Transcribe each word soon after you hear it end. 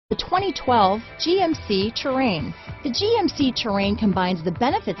The 2012 GMC Terrain. The GMC Terrain combines the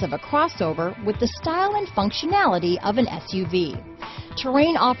benefits of a crossover with the style and functionality of an SUV.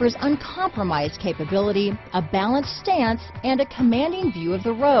 Terrain offers uncompromised capability, a balanced stance, and a commanding view of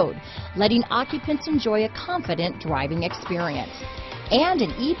the road, letting occupants enjoy a confident driving experience. And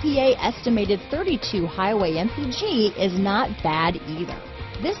an EPA estimated 32 highway MPG is not bad either.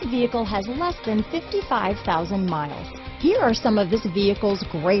 This vehicle has less than 55,000 miles. Here are some of this vehicle's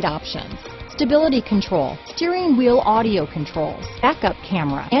great options: stability control, steering wheel audio controls, backup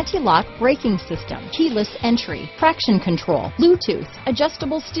camera, anti-lock braking system, keyless entry, traction control, Bluetooth,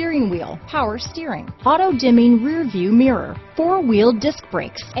 adjustable steering wheel, power steering, auto dimming rear view mirror, four-wheel disc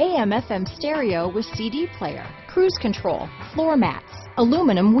brakes, AM/FM stereo with CD player, cruise control, floor mats,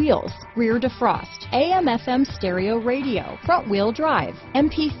 aluminum wheels, rear defrost, AM/FM stereo radio, front wheel drive,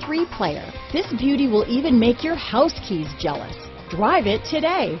 MP3 player. This beauty will even make your house keys jealous. Drive it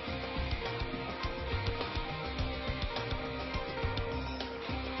today.